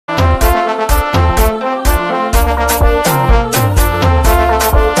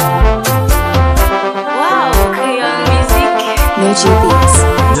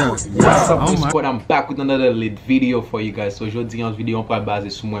up, what's good? I'm back with another lit video for you guys. So aujourd'hui en vidéo on va baser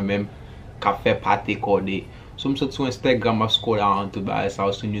sur moi-même café Pate Kode. So je suis sur Instagram, je scroll en tout bas ça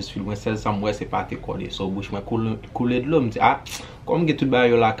sur newsfeed, moi c'est ça moi c'est Pate Kode. So bouche moi couler de l'eau, me dit ah comme que tout bas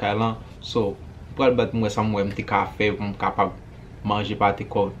yo la calan. So pour le battre moi ça moi petit café pour capable manger Pate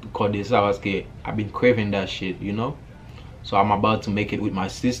Kode ça parce que I've been craving that shit, you know. So I'm about to make it with my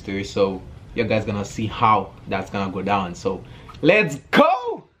sister. So you guys gonna see how that's gonna go down. So let's go!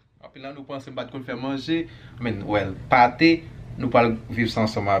 Après là, nous pensons pas qu'on fait manger. I mean, well, pâté, nous pas vivre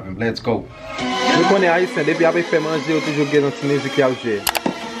ensemble avec. Let's go! Nous connaissons haïtien, depuis après faire manger, on toujours get une musique à jouer.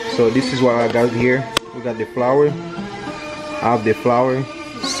 So this is what I got here. We got the flour. I have the flour,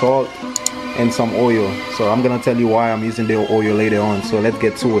 salt, and some oil. So I'm gonna tell you why I'm using the oil later on. So let's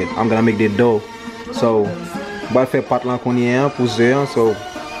get to it. I'm gonna make the dough. So, on va faire pâte là qu'on y est pour zéro. So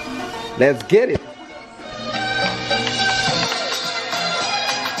let's get it.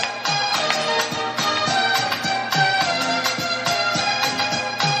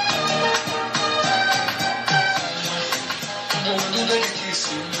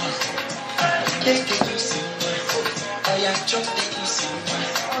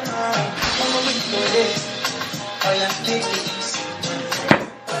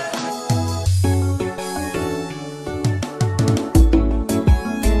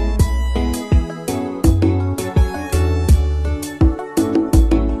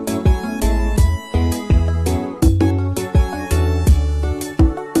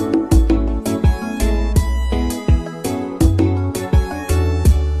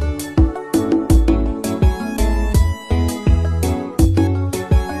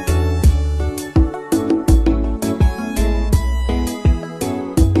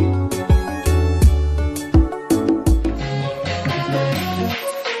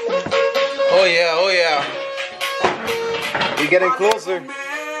 Oh yeah. We're getting closer.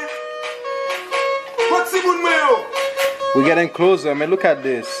 We're getting closer. I mean, look at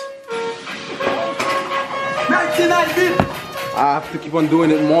this. I have to keep on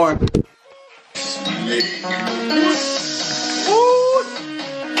doing it more.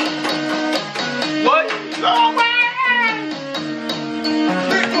 What? Oh man!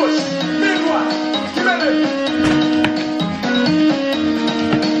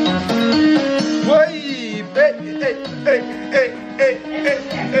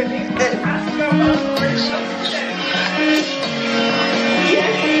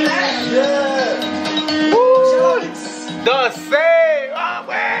 The same! Oh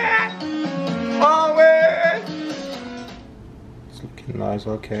man! Oh man! It's looking nice,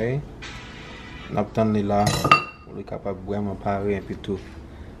 okay. Naptan li la, ou li kapab bwèman pare un pi tout.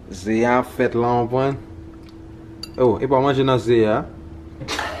 Zeya fait là en point. Oh, et pas manger dans Zeya.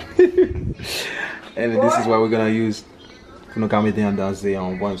 And this is what we're gonna use pour nous mettre dans Zeya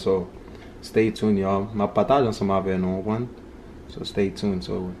en point. So stay tuned, y'all. Ma partage ensemble avec nous en point. So stay tuned.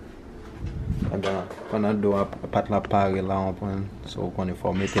 So pendant do a pat la pare là en point. So on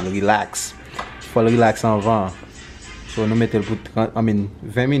faut mettre le relax. Faut le relax en vent. So nous mettons pour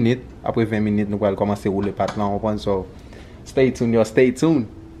 20 minutes. Après 20 minutes, nous allons commencer à rouler pat là en point. So stay tuned, y'all. Stay tuned.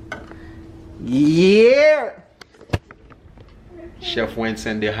 Yeah! Chef Wens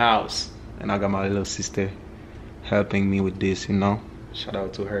in the house. And I got my little sister helping me with this, you know. Shout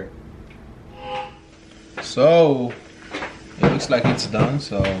out to her. So it looks like it's done,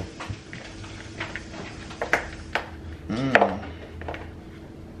 so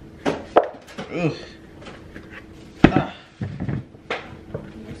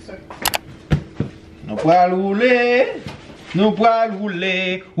Nous pouvons rouler, nous pouvons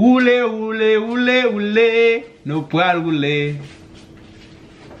rouler, nous pouvons rouler.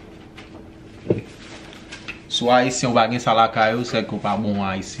 Soit ici on va gagner ça la caillou, c'est qu'on pas bon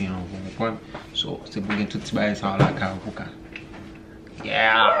ici, vous comprenez? So c'est pour gagner tout petit bail ça la caillou pour ça.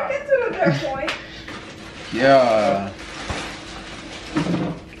 Yeah. Get to the point. Yeah.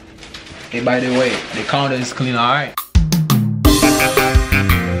 Hey, by the way, the counter is clean, alright?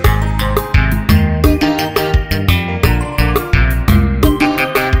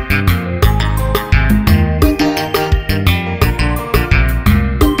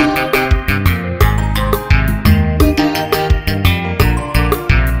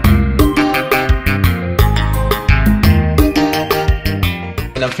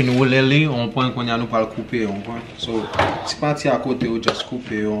 On prend qu'on a nous pas le couper, on prend. So, si parti à côté ou juste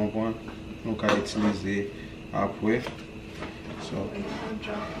couper, on prend. On peut utiliser après. So,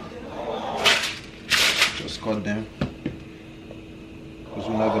 just cut them because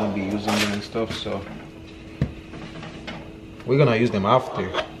we're not gonna be using them and stuff. So, we're gonna use them after.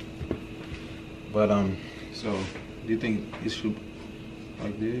 But so do you think it should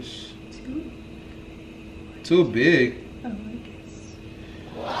like this? Too big. Oh, I guess.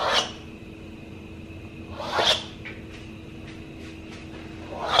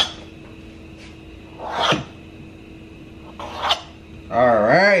 All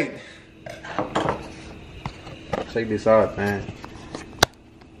right. Check this out, man.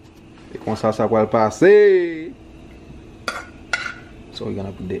 Et comme ça va le passer. So we're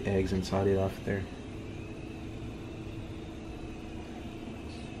gonna put the eggs inside it after.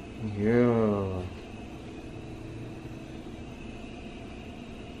 Yeah.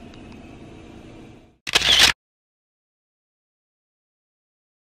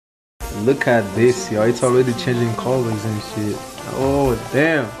 Look at this, yo. It's already changing colors and shit. Oh,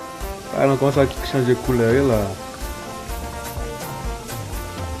 damn. I don't know how to change the color là.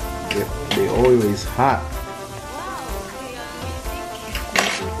 The oil is hot.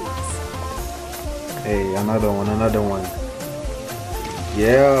 Hey, another one.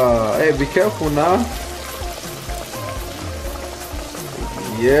 Yeah. Hey, be careful now.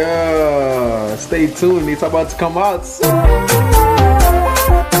 Yeah. Stay tuned. It's about to come out soon.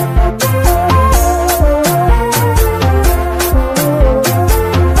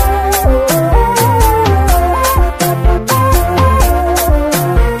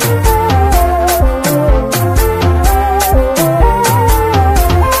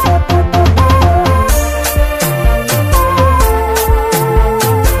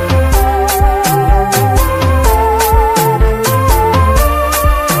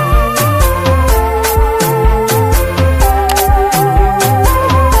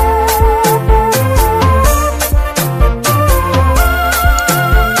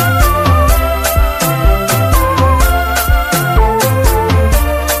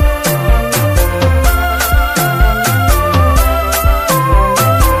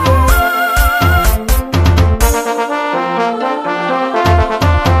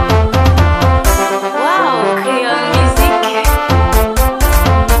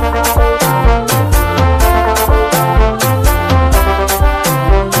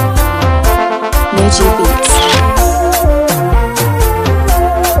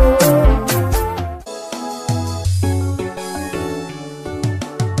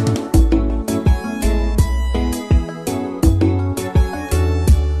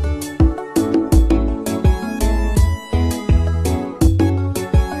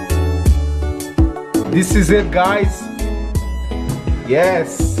 This is it, guys.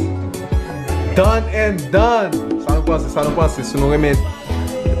 Yes. Done and done. Ça não passa. Se não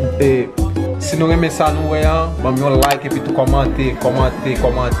remet ça nou an, ba mi yon like et puis tout commenter et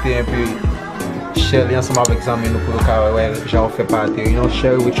puis share li ensemble avec zami nou pou ka wè ja ou fè pate. You know,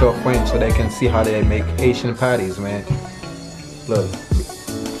 share it with your friends so they can see how they make Haitian patties, man. Look.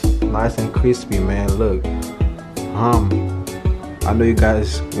 Nice and crispy, man. Look. I know you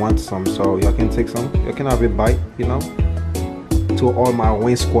guys want some, so y'all can take some. You can have a bite, you know. To all my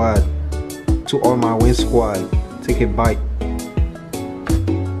Wens squad, take a bite.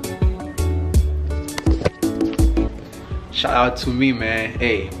 Shout out to me, man.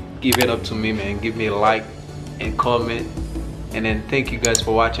 Hey, give it up to me, man. Give me a like and comment, and then thank you guys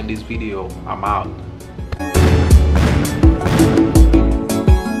for watching this video. I'm out.